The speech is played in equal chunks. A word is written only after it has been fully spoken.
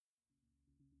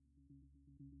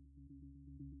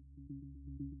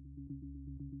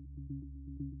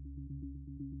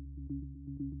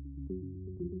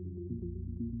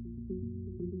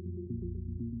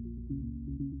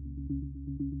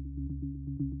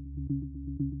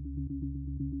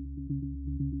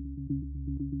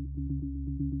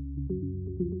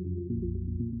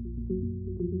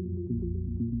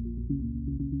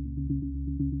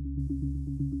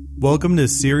Welcome to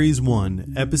Series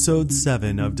 1, Episode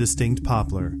 7 of Distinct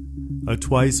Poplar, a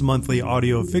twice-monthly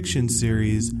audio fiction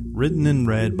series written and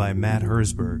read by Matt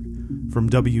Herzberg from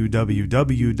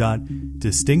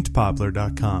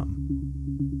www.distinctpoplar.com.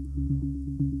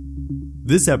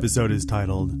 This episode is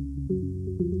titled,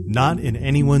 Not in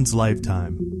Anyone's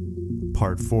Lifetime,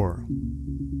 Part 4.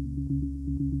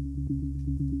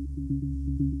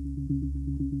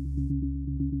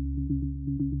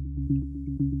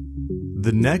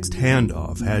 The next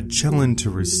handoff had Chellen to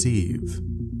receive,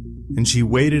 and she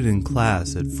waited in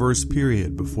class at first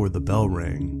period before the bell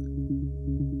rang.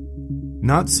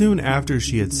 Not soon after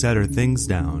she had set her things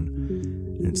down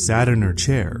and sat in her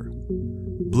chair,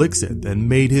 Blixit then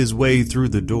made his way through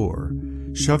the door,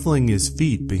 shuffling his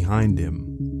feet behind him.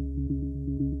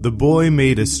 The boy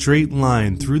made a straight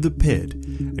line through the pit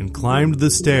and climbed the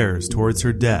stairs towards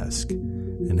her desk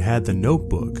and had the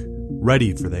notebook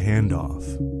ready for the handoff.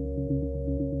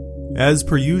 As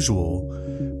per usual,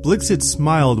 Blixit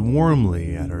smiled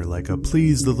warmly at her like a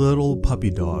pleased little puppy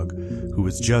dog who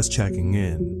was just checking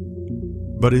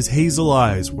in. But his hazel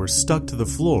eyes were stuck to the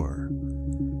floor.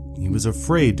 He was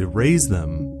afraid to raise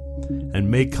them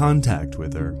and make contact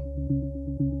with her.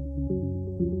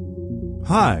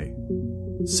 "Hi,"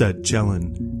 said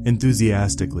Chellen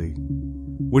enthusiastically,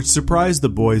 which surprised the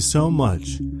boy so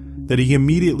much that he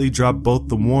immediately dropped both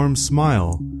the warm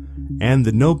smile and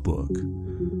the notebook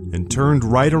and turned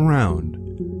right around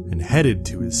and headed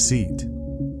to his seat.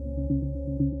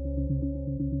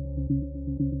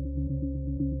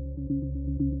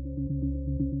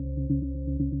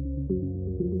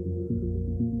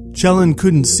 Chellen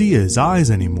couldn't see his eyes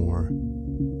anymore.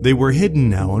 They were hidden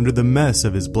now under the mess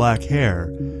of his black hair,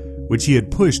 which he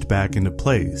had pushed back into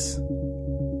place.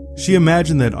 She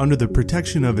imagined that under the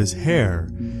protection of his hair,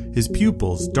 his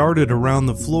pupils darted around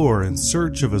the floor in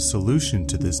search of a solution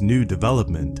to this new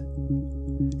development.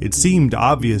 It seemed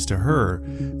obvious to her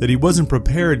that he wasn't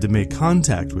prepared to make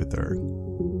contact with her.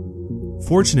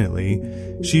 Fortunately,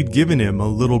 she'd given him a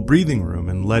little breathing room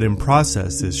and let him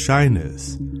process his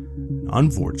shyness.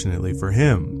 Unfortunately for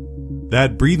him,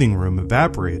 that breathing room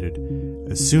evaporated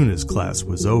as soon as class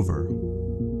was over.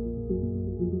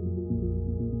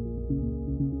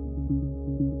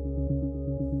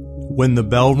 When the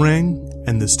bell rang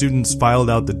and the students filed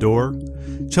out the door,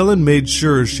 Chellen made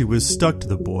sure she was stuck to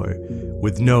the boy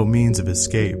with no means of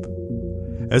escape.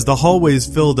 As the hallways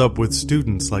filled up with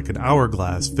students like an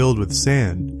hourglass filled with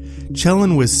sand,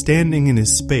 Chellen was standing in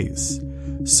his space,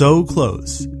 so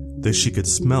close that she could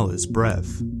smell his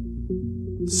breath.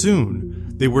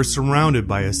 Soon, they were surrounded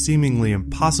by a seemingly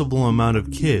impossible amount of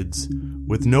kids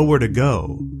with nowhere to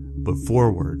go but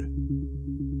forward.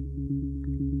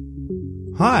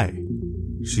 "Hi,"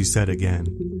 she said again,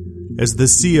 as the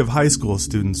sea of high school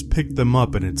students picked them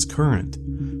up in its current,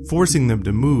 forcing them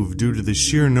to move due to the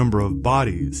sheer number of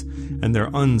bodies and their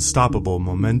unstoppable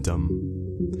momentum.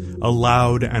 A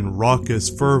loud and raucous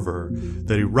fervor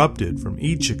that erupted from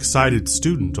each excited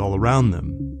student all around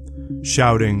them,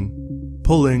 shouting,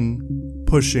 pulling,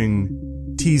 pushing,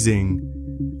 teasing,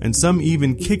 and some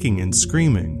even kicking and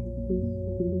screaming.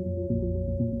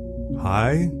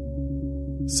 "Hi?"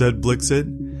 said Blixit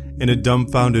in a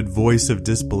dumbfounded voice of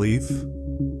disbelief.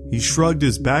 He shrugged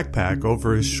his backpack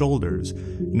over his shoulders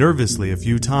nervously a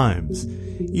few times,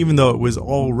 even though it was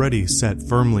already set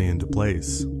firmly into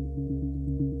place.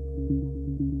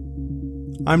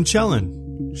 "I'm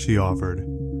Chellen," she offered.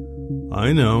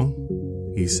 "I know,"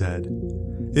 he said,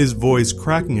 his voice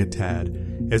cracking a tad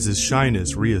as his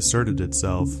shyness reasserted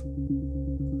itself.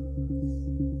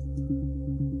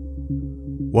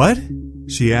 "What?"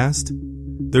 she asked.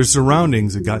 Their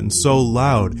surroundings had gotten so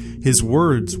loud, his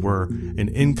words were an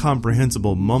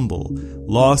incomprehensible mumble,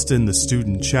 lost in the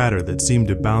student chatter that seemed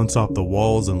to bounce off the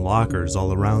walls and lockers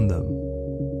all around them.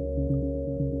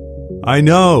 "I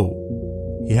know!"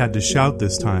 He had to shout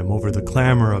this time over the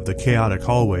clamor of the chaotic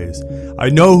hallways. "I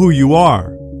know who you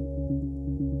are!"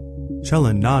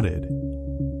 Chellen nodded.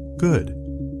 Good.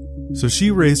 So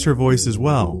she raised her voice as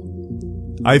well.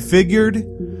 "I figured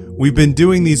we've been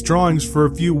doing these drawings for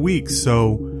a few weeks,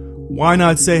 so why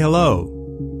not say hello?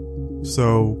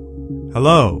 So,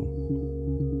 hello."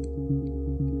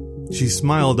 She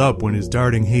smiled up when his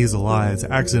darting hazel eyes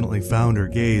accidentally found her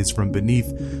gaze from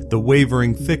beneath the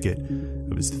wavering thicket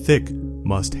of his thick,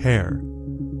 mussed hair,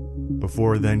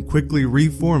 before then quickly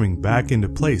reforming back into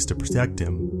place to protect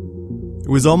him. It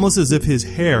was almost as if his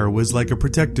hair was like a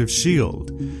protective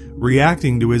shield,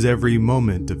 reacting to his every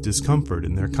moment of discomfort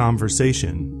in their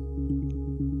conversation.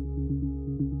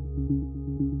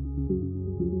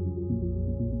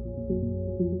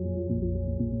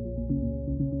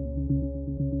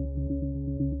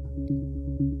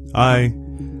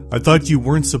 I thought you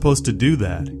weren't supposed to do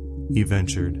that, he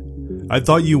ventured. I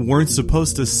thought you weren't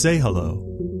supposed to say hello.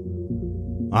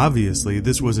 Obviously,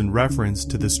 this was in reference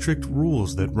to the strict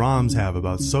rules that ROMs have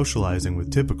about socializing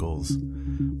with typicals,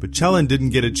 but Chelin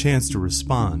didn't get a chance to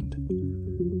respond.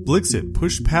 Blixit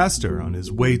pushed past her on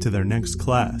his way to their next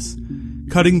class,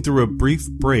 cutting through a brief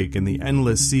break in the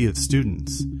endless sea of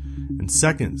students. In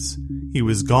seconds, he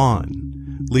was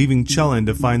gone, leaving Chelin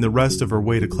to find the rest of her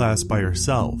way to class by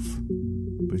herself.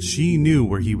 But she knew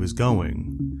where he was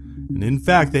going, and in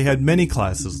fact they had many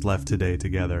classes left today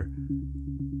together,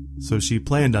 so she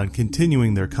planned on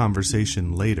continuing their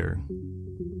conversation later.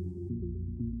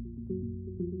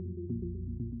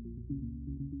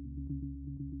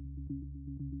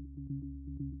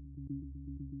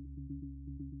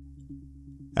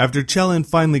 After Chelin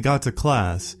finally got to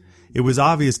class, it was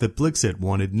obvious that Blixit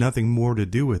wanted nothing more to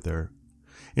do with her.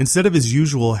 Instead of his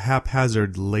usual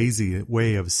haphazard, lazy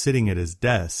way of sitting at his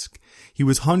desk, he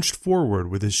was hunched forward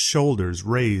with his shoulders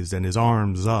raised and his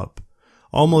arms up,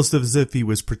 almost as if he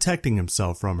was protecting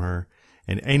himself from her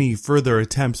and any further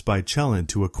attempts by Chelin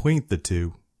to acquaint the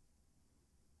two.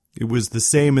 It was the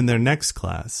same in their next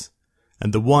class,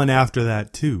 and the one after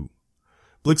that too.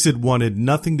 Blixit wanted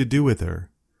nothing to do with her,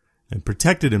 and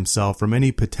protected himself from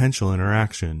any potential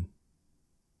interaction.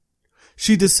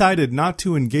 She decided not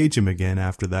to engage him again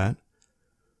after that,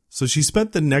 so she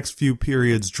spent the next few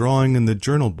periods drawing in the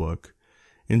journal book,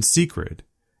 in secret,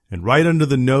 and right under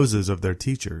the noses of their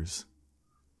teachers.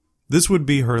 This would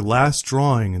be her last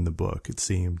drawing in the book, it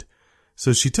seemed,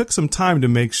 so she took some time to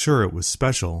make sure it was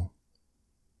special.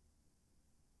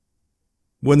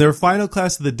 When their final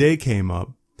class of the day came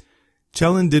up,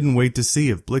 Chelin didn't wait to see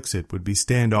if Blixit would be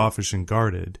standoffish and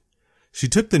guarded. She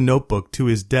took the notebook to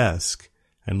his desk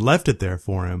and left it there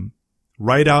for him,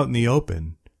 right out in the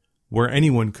open, where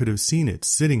anyone could have seen it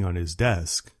sitting on his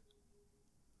desk.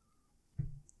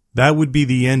 That would be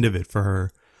the end of it for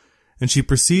her, and she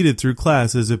proceeded through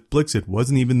class as if Blixit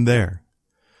wasn't even there,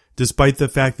 despite the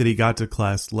fact that he got to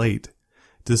class late,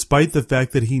 despite the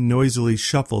fact that he noisily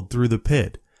shuffled through the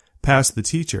pit, past the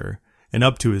teacher, and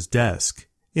up to his desk,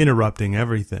 interrupting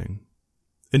everything,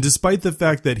 and despite the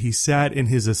fact that he sat in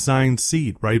his assigned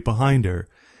seat right behind her,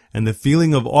 and the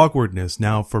feeling of awkwardness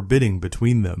now forbidding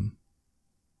between them.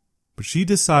 But she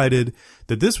decided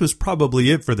that this was probably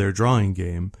it for their drawing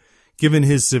game, given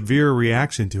his severe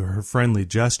reaction to her friendly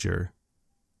gesture.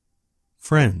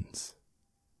 Friends.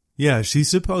 Yeah, she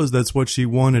supposed that's what she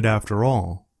wanted after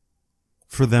all.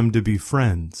 For them to be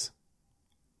friends.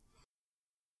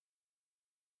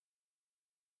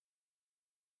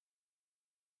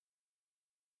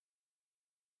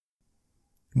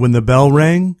 When the bell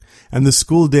rang and the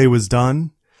school day was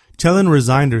done, Chelin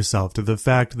resigned herself to the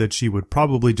fact that she would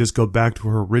probably just go back to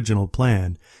her original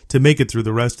plan to make it through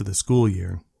the rest of the school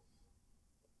year.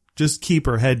 Just keep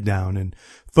her head down and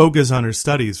focus on her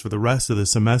studies for the rest of the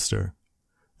semester.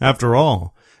 After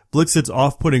all, Blixit's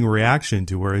off-putting reaction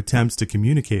to her attempts to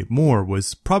communicate more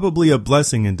was probably a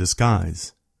blessing in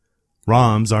disguise.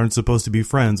 ROMs aren't supposed to be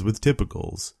friends with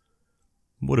typicals.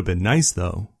 Would have been nice,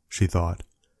 though, she thought,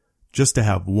 just to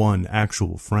have one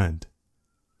actual friend.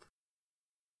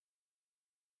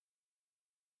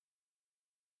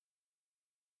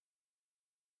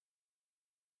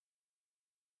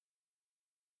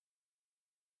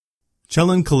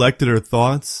 Chelin collected her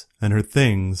thoughts and her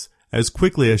things as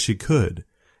quickly as she could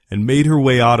and made her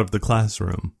way out of the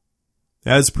classroom.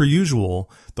 As per usual,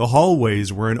 the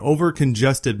hallways were an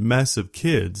over-congested mess of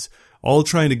kids all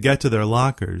trying to get to their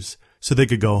lockers so they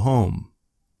could go home.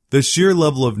 The sheer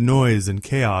level of noise and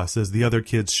chaos as the other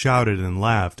kids shouted and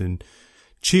laughed and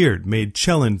cheered made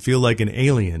Chelin feel like an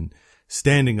alien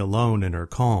standing alone in her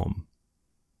calm.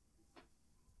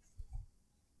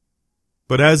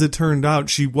 But as it turned out,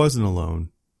 she wasn't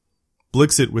alone.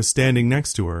 Blixit was standing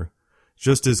next to her,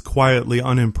 just as quietly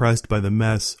unimpressed by the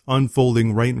mess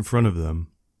unfolding right in front of them.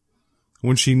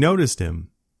 When she noticed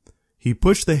him, he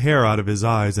pushed the hair out of his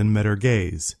eyes and met her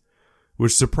gaze,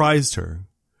 which surprised her.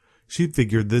 She'd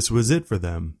figured this was it for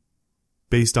them,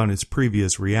 based on his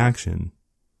previous reaction,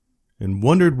 and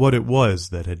wondered what it was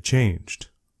that had changed.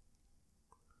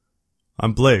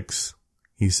 "I'm Blix,"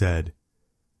 he said,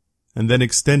 and then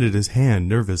extended his hand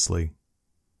nervously.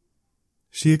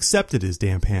 She accepted his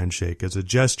damp handshake as a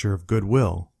gesture of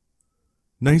goodwill.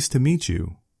 "Nice to meet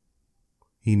you."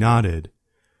 He nodded,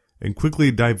 and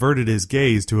quickly diverted his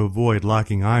gaze to avoid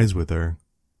locking eyes with her.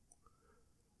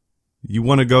 "You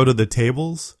want to go to the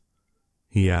tables?"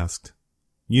 he asked.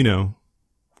 "You know,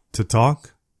 to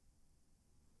talk?"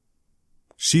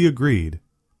 She agreed,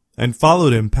 and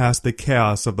followed him past the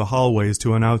chaos of the hallways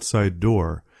to an outside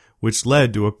door, which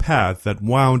led to a path that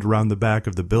wound round the back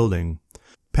of the building,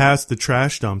 past the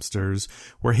trash dumpsters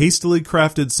where hastily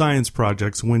crafted science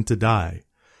projects went to die,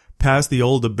 past the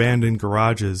old abandoned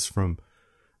garages from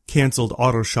canceled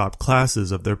auto shop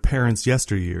classes of their parents'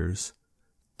 yesteryears,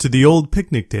 to the old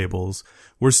picnic tables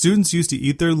where students used to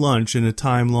eat their lunch in a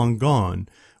time long gone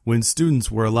when students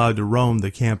were allowed to roam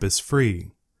the campus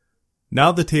free.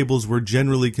 Now the tables were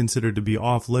generally considered to be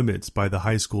off limits by the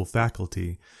high school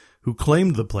faculty, who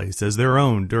claimed the place as their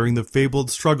own during the fabled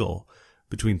struggle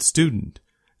between student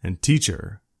and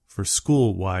teacher for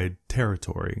school-wide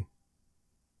territory.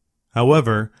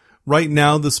 However, right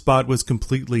now the spot was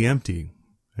completely empty,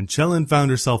 and Chelin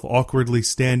found herself awkwardly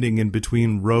standing in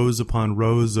between rows upon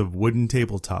rows of wooden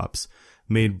tabletops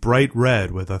made bright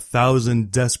red with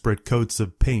 1,000 desperate coats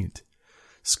of paint,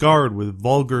 scarred with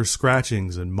vulgar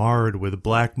scratchings and marred with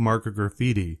black marker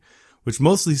graffiti, which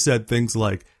mostly said things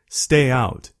like, "Stay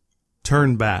out,"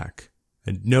 "Turn back,"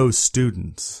 and "No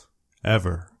students,"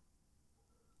 ever,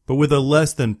 but with a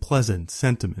less than pleasant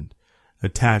sentiment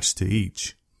attached to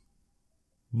each.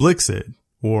 Blixit,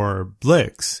 or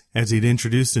Blix, as he'd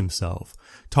introduced himself,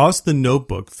 tossed the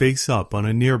notebook face up on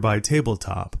a nearby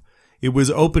tabletop. It was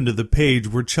open to the page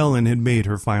where Chelin had made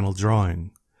her final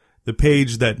drawing, the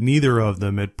page that neither of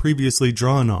them had previously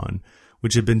drawn on,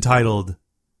 which had been titled,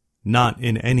 "Not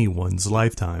in Anyone's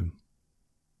Lifetime."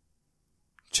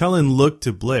 Chelin looked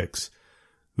to Blix,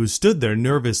 who stood there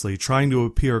nervously trying to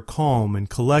appear calm and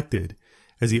collected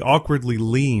as he awkwardly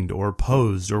leaned or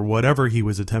posed or whatever he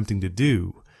was attempting to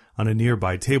do on a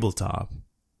nearby tabletop.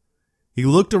 He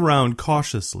looked around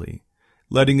cautiously,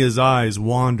 letting his eyes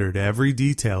wander to every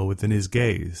detail within his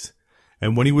gaze,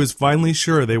 and when he was finally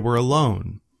sure they were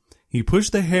alone, he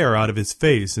pushed the hair out of his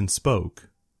face and spoke.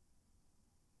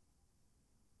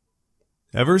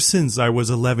 "Ever since I was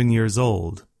 11 years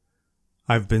old,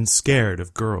 I've been scared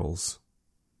of girls."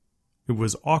 It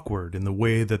was awkward in the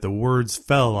way that the words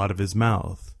fell out of his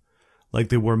mouth, like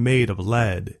they were made of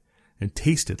lead and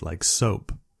tasted like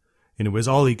soap, and it was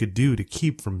all he could do to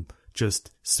keep from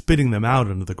just spitting them out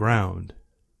onto the ground.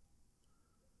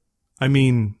 I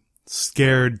mean,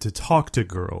 scared to talk to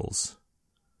girls.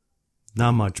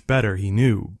 Not much better, he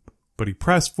knew, but he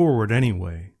pressed forward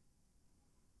anyway.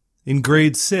 In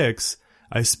grade 6,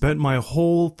 I spent my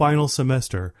whole final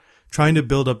semester trying to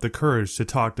build up the courage to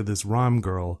talk to this Rom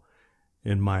girl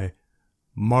in my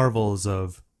Marvels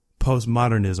of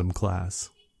Postmodernism class.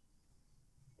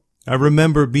 I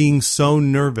remember being so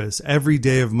nervous every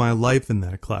day of my life in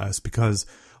that class because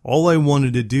all I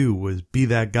wanted to do was be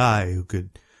that guy who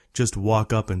could just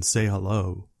walk up and say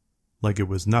hello, like it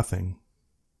was nothing.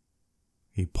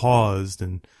 He paused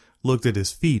and looked at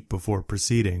his feet before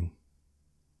proceeding.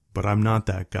 But I'm not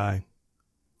that guy.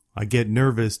 I get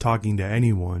nervous talking to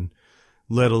anyone,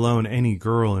 let alone any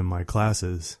girl in my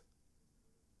classes.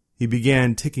 He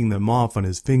began ticking them off on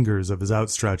his fingers of his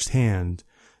outstretched hand,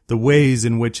 the ways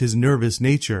in which his nervous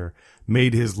nature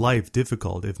made his life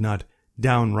difficult, if not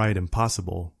downright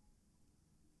impossible.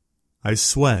 "I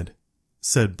sweat,"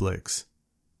 said Blix,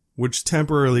 which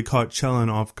temporarily caught Chelin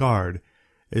off guard,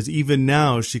 as even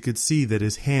now she could see that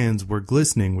his hands were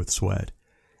glistening with sweat.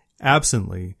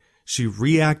 Absently, she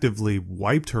reactively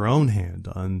wiped her own hand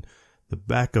on the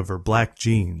back of her black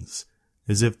jeans,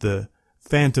 as if the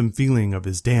phantom feeling of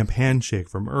his damp handshake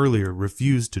from earlier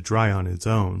refused to dry on its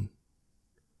own.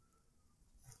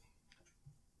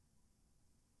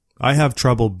 "I have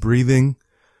trouble breathing.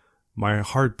 My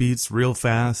heart beats real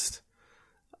fast.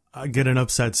 I get an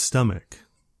upset stomach.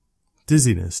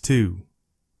 Dizziness, too."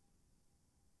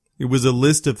 It was a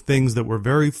list of things that were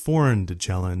very foreign to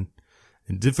Chelin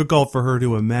and difficult for her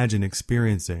to imagine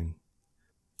experiencing.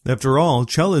 After all,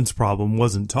 Chelin's problem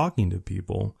wasn't talking to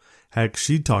people. Heck,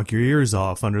 she'd talk your ears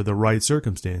off under the right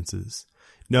circumstances.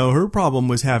 No, her problem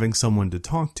was having someone to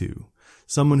talk to,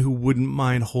 someone who wouldn't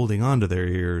mind holding on to their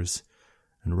ears.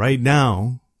 And right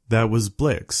now, that was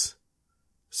Blix.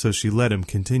 So she let him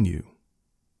continue.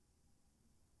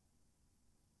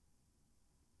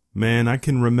 "Man, I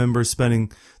can remember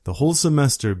spending the whole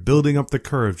semester building up the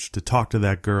courage to talk to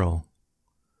that girl.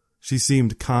 She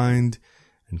seemed kind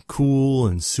and cool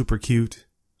and super cute.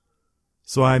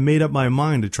 So I made up my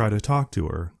mind to try to talk to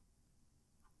her.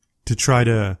 To try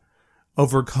to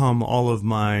overcome all of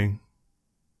my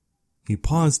He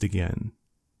paused again,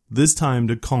 this time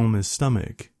to calm his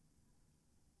stomach,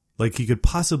 like he could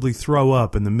possibly throw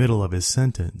up in the middle of his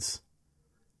sentence.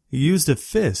 He used a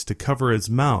fist to cover his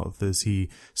mouth as he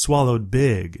swallowed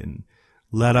big and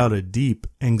let out a deep,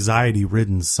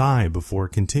 anxiety-ridden sigh before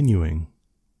continuing.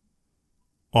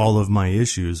 All of my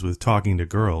issues with talking to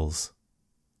girls.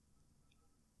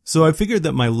 So I figured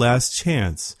that my last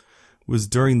chance was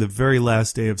during the very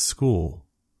last day of school.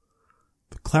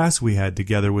 The class we had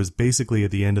together was basically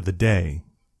at the end of the day,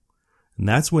 and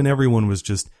that's when everyone was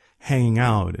just hanging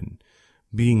out and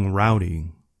being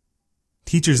rowdy.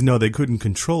 Teachers know they couldn't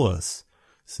control us,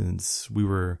 since we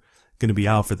were going to be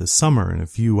out for the summer in a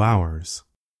few hours.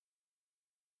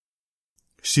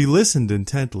 She listened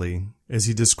intently as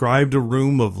he described a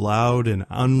room of loud and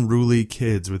unruly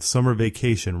kids with summer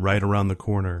vacation right around the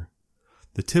corner.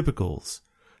 The typicals,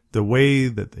 the way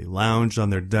that they lounged on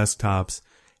their desktops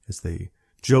as they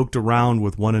joked around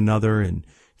with one another and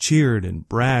cheered and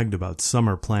bragged about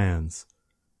summer plans.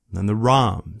 And then the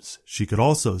ROMs she could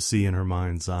also see in her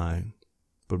mind's eye,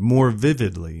 but more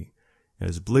vividly,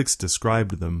 as Blix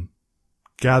described them,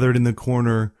 gathered in the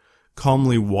corner,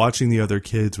 calmly watching the other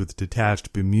kids with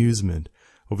detached bemusement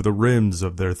over the rims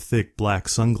of their thick black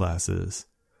sunglasses.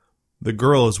 The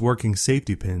girls working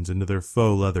safety pins into their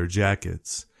faux leather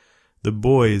jackets. The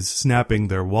boys snapping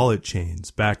their wallet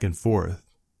chains back and forth.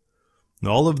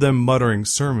 All of them muttering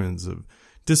sermons of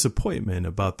disappointment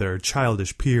about their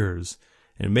childish peers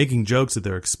and making jokes at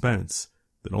their expense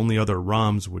that only other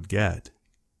ROMs would get.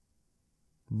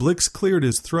 Blix cleared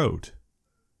his throat.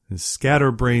 His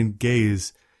scatterbrained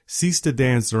gaze ceased to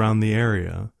dance around the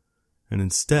area and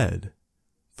instead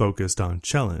focused on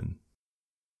Chelin.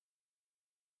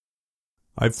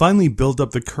 I finally built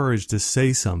up the courage to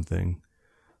say something,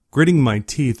 gritting my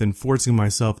teeth and forcing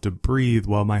myself to breathe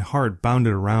while my heart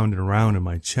bounded around and around in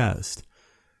my chest.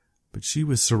 But she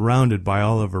was surrounded by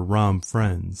all of her ROM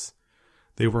friends.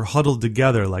 They were huddled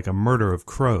together like a murder of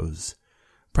crows,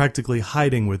 practically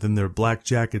hiding within their black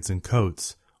jackets and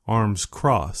coats, arms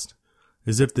crossed,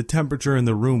 as if the temperature in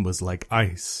the room was like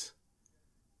ice.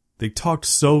 They talked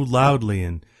so loudly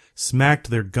and smacked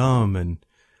their gum, and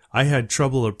I had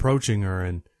trouble approaching her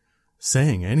and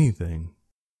saying anything.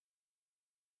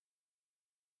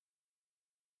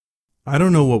 I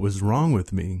don't know what was wrong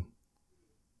with me.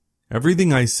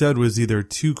 Everything I said was either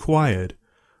too quiet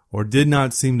or did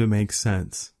not seem to make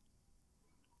sense.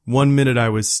 One minute I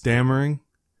was stammering,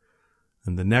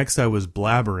 and the next I was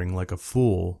blabbering like a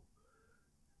fool.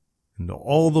 And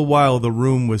all the while the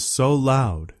room was so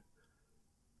loud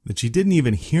that she didn't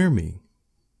even hear me.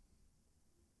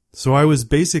 So I was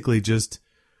basically just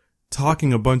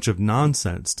talking a bunch of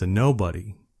nonsense to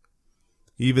nobody,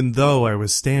 even though I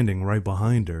was standing right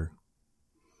behind her.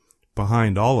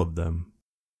 Behind all of them.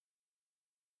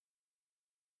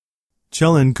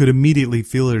 Chelin could immediately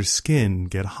feel her skin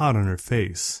get hot on her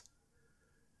face.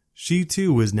 She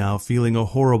too was now feeling a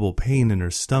horrible pain in her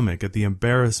stomach at the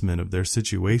embarrassment of their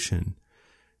situation.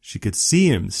 She could see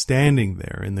him standing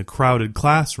there in the crowded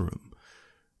classroom,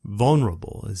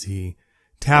 vulnerable as he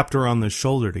tapped her on the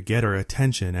shoulder to get her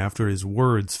attention after his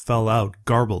words fell out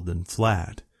garbled and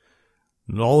flat.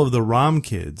 And all of the ROM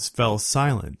kids fell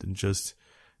silent and just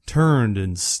turned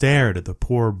and stared at the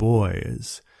poor boy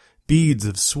as beads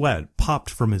of sweat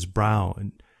popped from his brow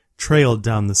and trailed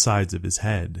down the sides of his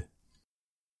head.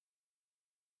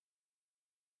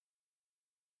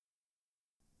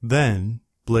 Then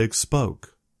Blake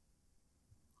spoke.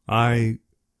 Or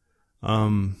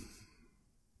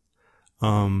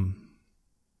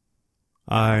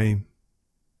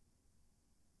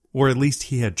at least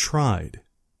he had tried.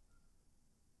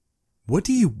 "What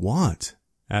do you want?"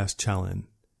 asked Chelin.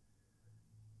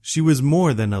 She was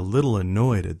more than a little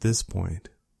annoyed at this point.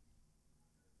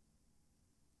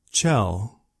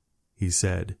 "Chel," he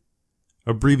said,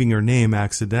 abbreviating her name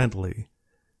accidentally,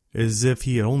 as if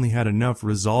he had only had enough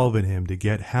resolve in him to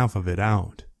get half of it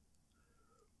out.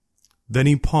 Then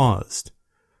he paused,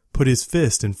 put his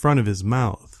fist in front of his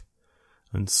mouth,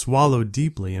 and swallowed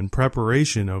deeply in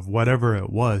preparation of whatever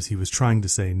it was he was trying to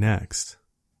say next.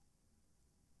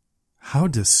 How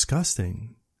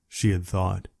disgusting, she had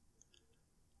thought.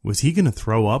 Was he going to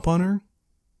throw up on her?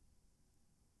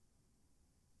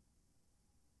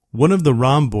 One of the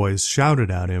ROM boys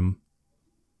shouted at him,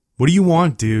 "What do you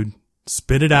want, dude?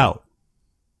 Spit it out."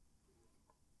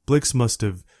 Blix must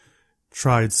have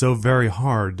tried so very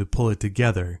hard to pull it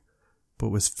together, but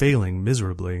was failing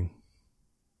miserably.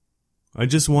 "I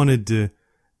just wanted to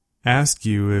ask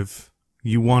you if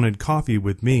you wanted coffee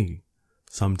with me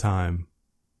sometime,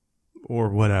 or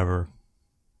whatever."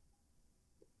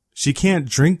 "She can't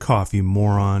drink coffee,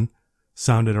 moron,"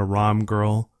 sounded a Rom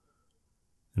girl.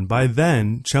 And by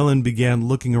then, Chelin began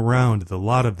looking around at the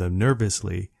lot of them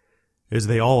nervously, as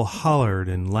they all hollered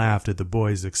and laughed at the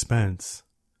boy's expense.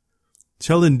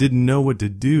 Chelin didn't know what to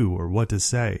do or what to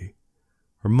say.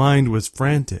 Her mind was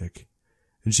frantic,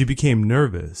 and she became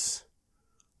nervous.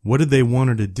 What did they want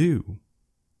her to do?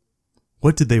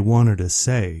 What did they want her to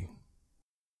say?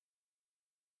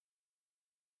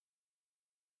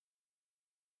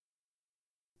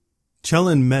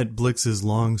 Chelin met Blix's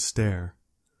long stare.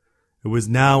 It was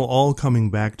now all coming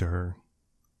back to her.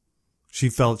 She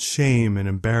felt shame and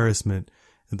embarrassment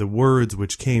at the words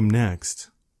which came next.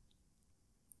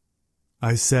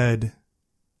 I said,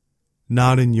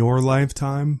 "Not in your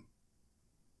lifetime?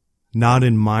 Not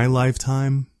in my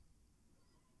lifetime?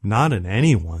 Not in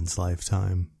anyone's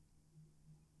lifetime."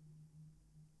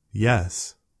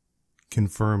 "Yes,"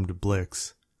 confirmed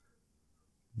Blix.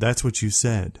 "That's what you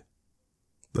said.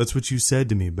 That's what you said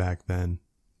to me back then."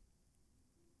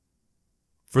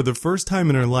 For the first time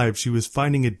in her life, she was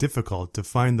finding it difficult to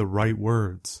find the right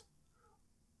words.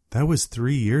 That was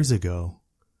 3 years ago,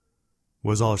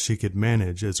 was all she could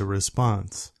manage as a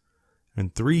response,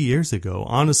 and 3 years ago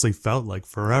honestly felt like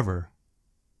forever.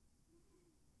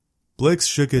 Blix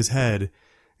shook his head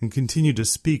and continued to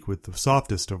speak with the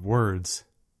softest of words.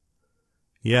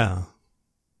 "Yeah,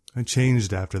 I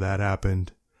changed after that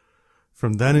happened.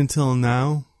 From then until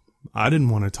now, I didn't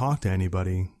want to talk to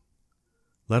anybody,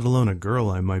 let alone a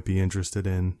girl I might be interested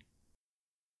in."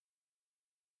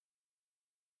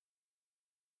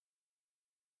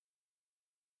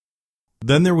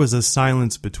 Then there was a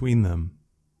silence between them.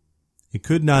 It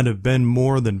could not have been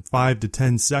more than 5 to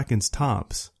 10 seconds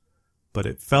tops, but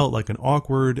it felt like an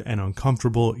awkward and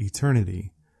uncomfortable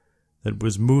eternity that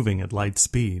was moving at light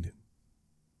speed.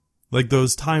 Like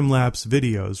those time-lapse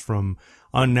videos from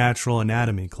Unnatural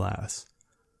Anatomy class,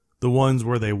 the ones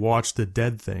where they watched a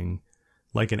dead thing,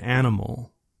 like an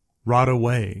animal, rot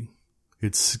away,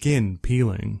 its skin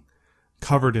peeling,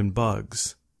 covered in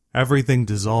bugs, everything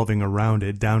dissolving around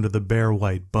it down to the bare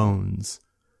white bones,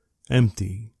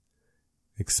 empty,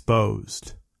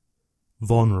 exposed,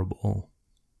 vulnerable.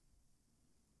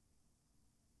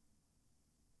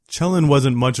 Chelin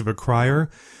wasn't much of a crier,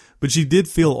 but she did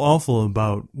feel awful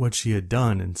about what she had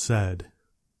done and said.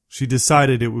 She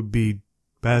decided it would be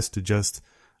best to just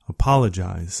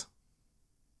apologize.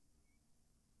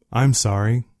 "I'm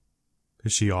sorry,"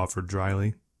 she offered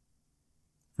dryly,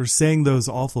 "for saying those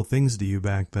awful things to you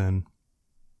back then."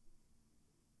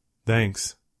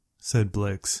 "Thanks," said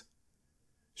Blix.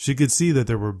 She could see that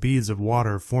there were beads of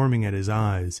water forming at his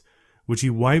eyes, which he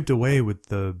wiped away with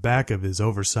the back of his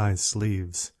oversized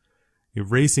sleeves,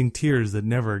 erasing tears that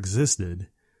never existed,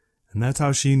 and that's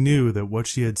how she knew that what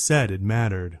she had said had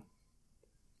mattered.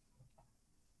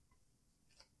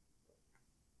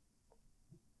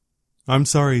 "I'm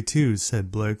sorry too," said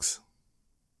Blix,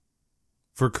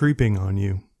 "for creeping on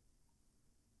you."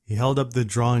 He held up the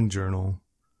drawing journal.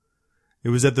 It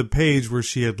was at the page where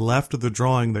she had left the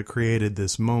drawing that created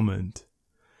this moment.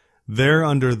 There,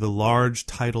 under the large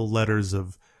title letters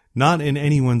of "Not in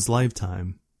Anyone's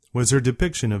Lifetime," was her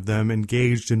depiction of them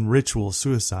engaged in ritual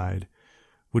suicide,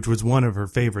 which was one of her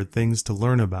favorite things to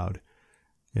learn about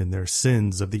in their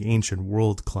Sins of the Ancient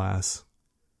World class.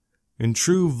 In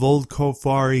true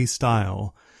Volkofari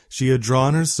style, she had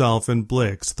drawn herself and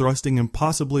Blix thrusting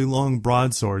impossibly long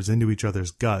broadswords into each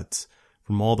other's guts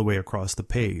from all the way across the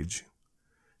page.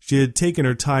 She had taken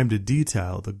her time to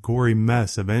detail the gory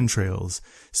mess of entrails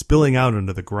spilling out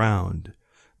onto the ground,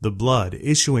 the blood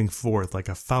issuing forth like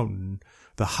a fountain,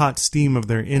 the hot steam of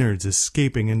their innards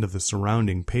escaping into the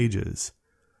surrounding pages.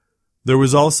 There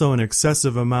was also an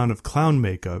excessive amount of clown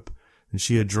makeup that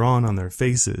she had drawn on their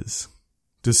faces,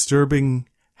 disturbing,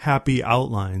 happy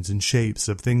outlines and shapes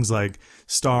of things like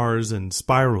stars and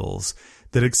spirals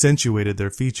that accentuated their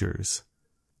features.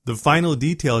 The final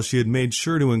detail she had made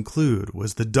sure to include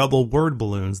was the double word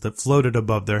balloons that floated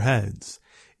above their heads.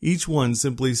 Each one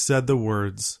simply said the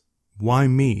words, "Why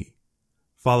me?"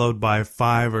 followed by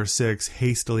 5 or 6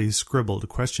 hastily scribbled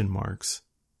question marks.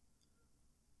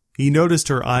 He noticed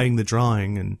her eyeing the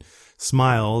drawing and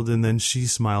smiled, and then she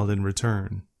smiled in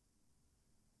return.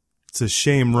 "It's a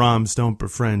shame ROMs don't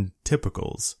befriend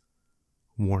typicals,"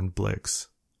 warned Blix.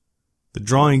 "The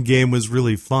drawing game was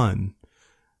really fun,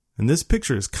 and this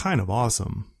picture is kind of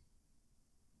awesome."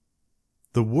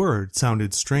 The word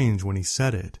sounded strange when he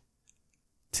said it.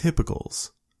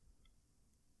 Typicals.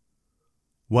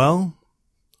 "Well,"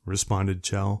 responded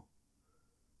Chell,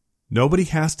 "nobody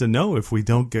has to know if we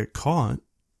don't get caught."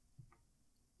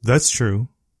 "That's true,"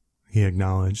 he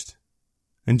acknowledged.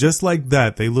 And just like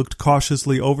that, they looked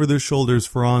cautiously over their shoulders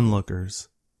for onlookers.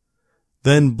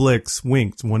 Then Blix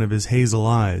winked one of his hazel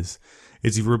eyes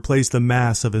as he replaced the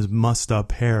mass of his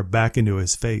mussed-up hair back into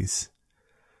his face.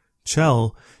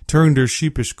 Chell turned her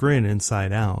sheepish grin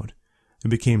inside out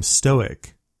and became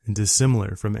stoic and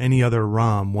dissimilar from any other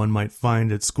Rom one might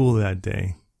find at school that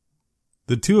day.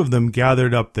 The two of them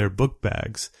gathered up their book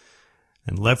bags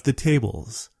and left the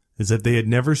tables as if they had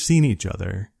never seen each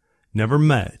other, never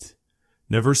met,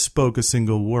 never spoke a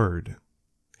single word,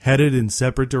 headed in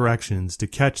separate directions to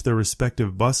catch their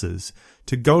respective buses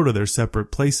to go to their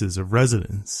separate places of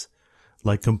residence,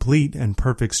 like complete and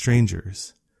perfect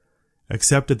strangers,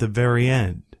 except at the very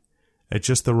end, at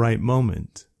just the right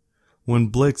moment, when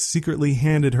Blix secretly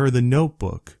handed her the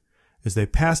notebook as they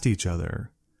passed each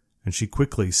other, and she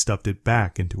quickly stuffed it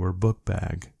back into her book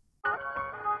bag.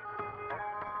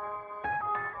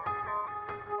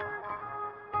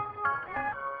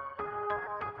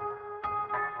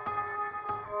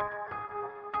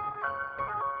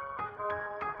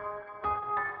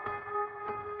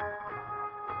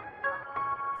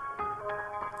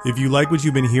 If you like what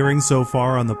you've been hearing so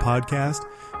far on the podcast,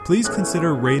 please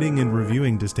consider rating and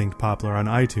reviewing Distinct Poplar on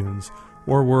iTunes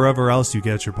or wherever else you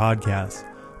get your podcasts.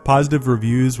 Positive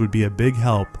reviews would be a big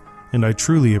help, and I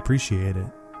truly appreciate it.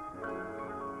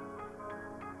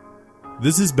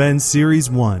 This has been Series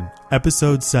 1,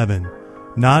 Episode 7,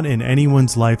 Not in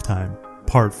Anyone's Lifetime,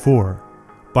 Part 4,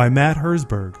 by Matt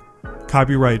Herzberg.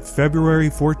 Copyright February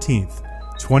 14th,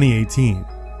 2018.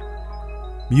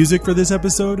 Music for this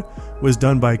episode was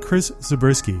done by Chris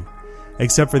Zabriskie,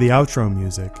 except for the outro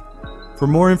music. For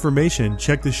more information,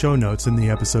 check the show notes in the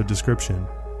episode description.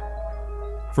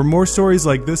 For more stories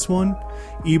like this one,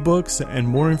 ebooks, and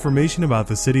more information about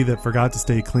the city that forgot to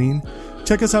stay clean,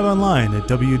 check us out online at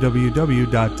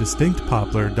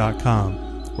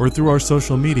www.distinctpoplar.com or through our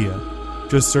social media.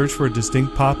 Just search for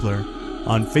Distinct Poplar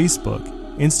on Facebook,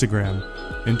 Instagram,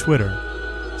 and Twitter.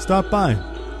 Stop by.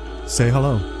 Say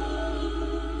hello.